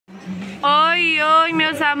Oi, oi,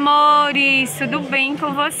 meus amores, tudo bem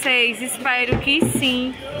com vocês? Espero que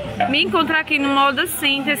sim. Me encontro aqui no Moda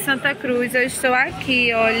Center Santa Cruz. Eu estou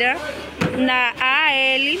aqui, olha, na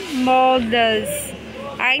Modas.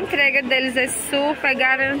 A entrega deles é super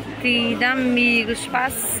garantida, amigos,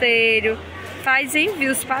 parceiro. Faz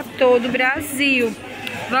envios para todo o Brasil.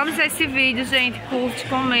 Vamos ver esse vídeo, gente. Curte,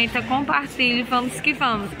 comenta, compartilhe. Vamos que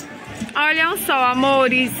vamos. Olham só,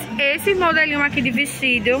 amores, esse modelinho aqui de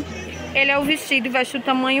vestido. Ele é o vestido, veste o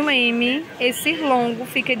tamanho M. Esse longo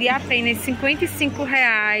fica de apenas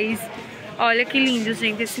R$55. Olha que lindo,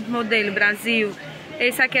 gente, esse modelo, Brasil.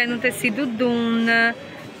 Esse aqui é no tecido Duna.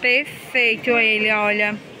 Perfeito ele,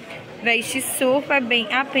 olha. Veste super bem,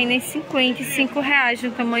 apenas R$55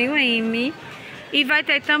 no tamanho M. E vai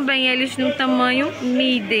ter também eles no tamanho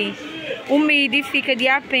Mide. O Mide fica de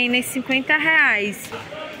apenas R$50.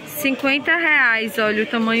 R$50, olha, o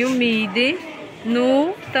tamanho Mide.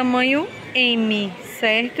 No tamanho M,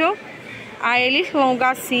 certo? Aí eles longo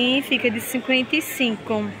assim fica de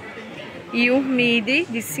 55 e o midi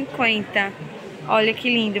de 50. Olha que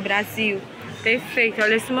lindo, Brasil. Perfeito,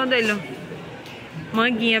 olha esse modelo.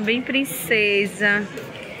 Manguinha bem princesa.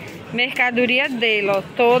 Mercadoria dele, ó,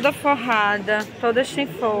 toda forrada, toda sem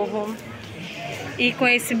forro. E com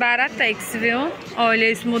esse baratex, viu? Olha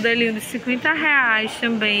esse modelinho de R$50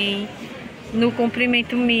 também. No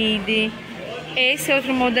comprimento midi. Esse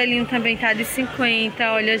outro modelinho também tá de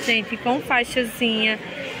 50, olha, gente, com faixazinha.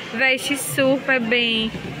 Veste super bem.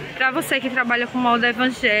 Pra você que trabalha com moda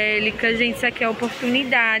evangélica, gente, isso aqui é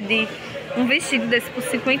oportunidade. Um vestido desse por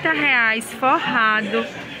R$50, forrado.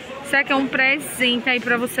 Isso aqui é um presente aí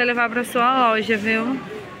pra você levar pra sua loja, viu?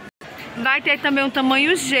 Vai ter também um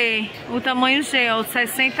tamanho G. O tamanho G, ó,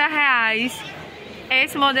 R$60.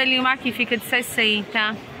 Esse modelinho aqui fica de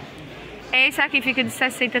 60. Esse aqui fica de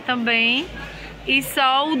 60 também. E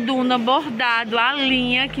só o Duna bordado, a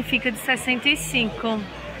linha, que fica de 65.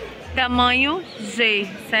 Tamanho G,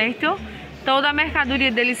 certo? Toda a mercadoria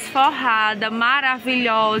deles forrada,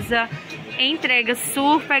 maravilhosa. Entrega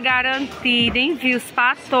super garantida, envios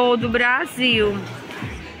para todo o Brasil.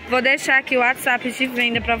 Vou deixar aqui o WhatsApp de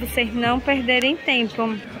venda para vocês não perderem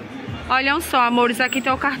tempo. Olham só, amores, aqui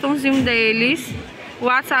tem o cartãozinho deles. O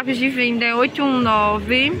WhatsApp de venda é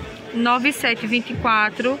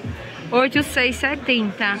 819-9724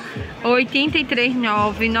 8670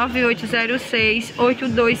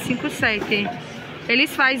 839-9806-8257.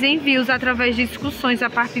 Eles fazem envios através de excursões a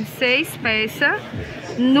partir de 6 peças,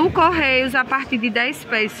 no Correios a partir de 10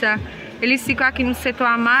 peças. Eles ficam aqui no setor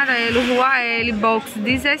amarelo, Rua L, box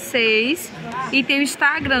 16. E tem o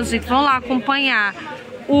Instagram, gente, vão lá acompanhar.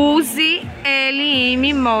 Use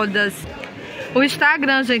LM Modas. O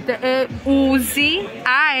Instagram, gente, é Use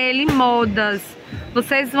AL Modas.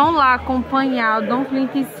 Vocês vão lá acompanhar, dão um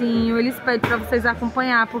cliquezinho, eles pedem para vocês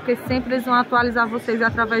acompanhar, porque sempre eles vão atualizar vocês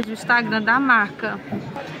através do Instagram da marca.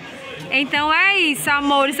 Então é isso,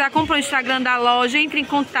 amores, acompanhe o Instagram da loja, entre em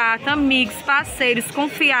contato, amigos, parceiros,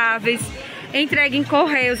 confiáveis, entregue em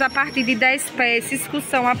correios a partir de 10 peças,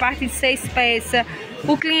 excursão a partir de 6 peças,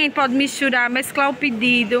 o cliente pode misturar, mesclar o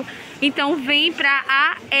pedido. Então vem para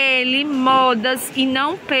AL Modas e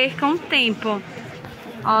não percam tempo.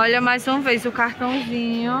 Olha, mais uma vez o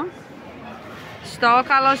cartãozinho.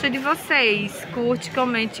 Estoca a loja de vocês. Curte,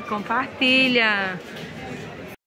 comente, compartilha.